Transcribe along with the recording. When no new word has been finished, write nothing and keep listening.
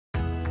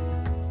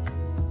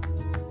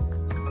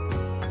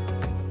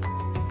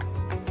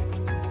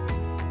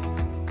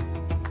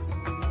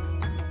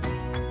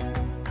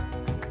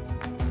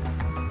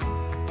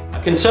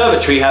A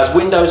conservatory has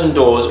windows and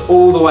doors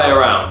all the way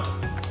around.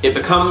 It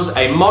becomes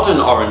a modern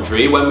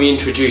orangery when we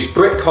introduce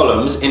brick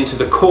columns into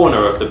the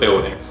corner of the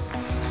building.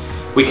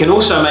 We can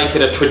also make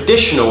it a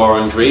traditional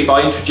orangery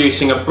by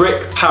introducing a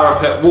brick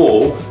parapet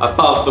wall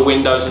above the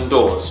windows and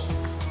doors.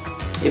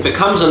 It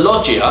becomes a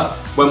loggia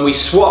when we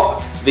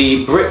swap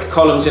the brick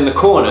columns in the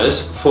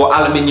corners for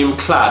aluminium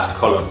clad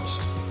columns.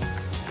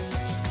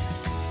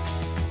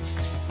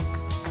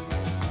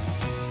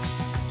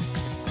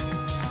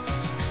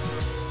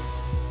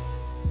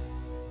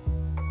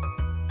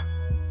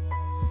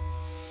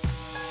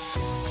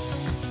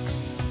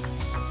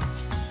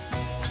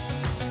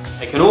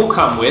 They can all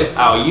come with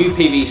our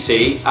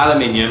uPVC,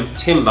 aluminium,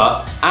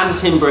 timber and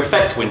timber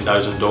effect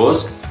windows and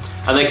doors,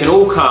 and they can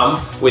all come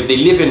with the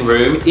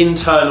LivinRoom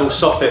internal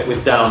soffit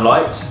with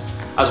downlights,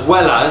 as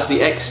well as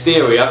the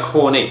exterior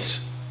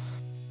cornice.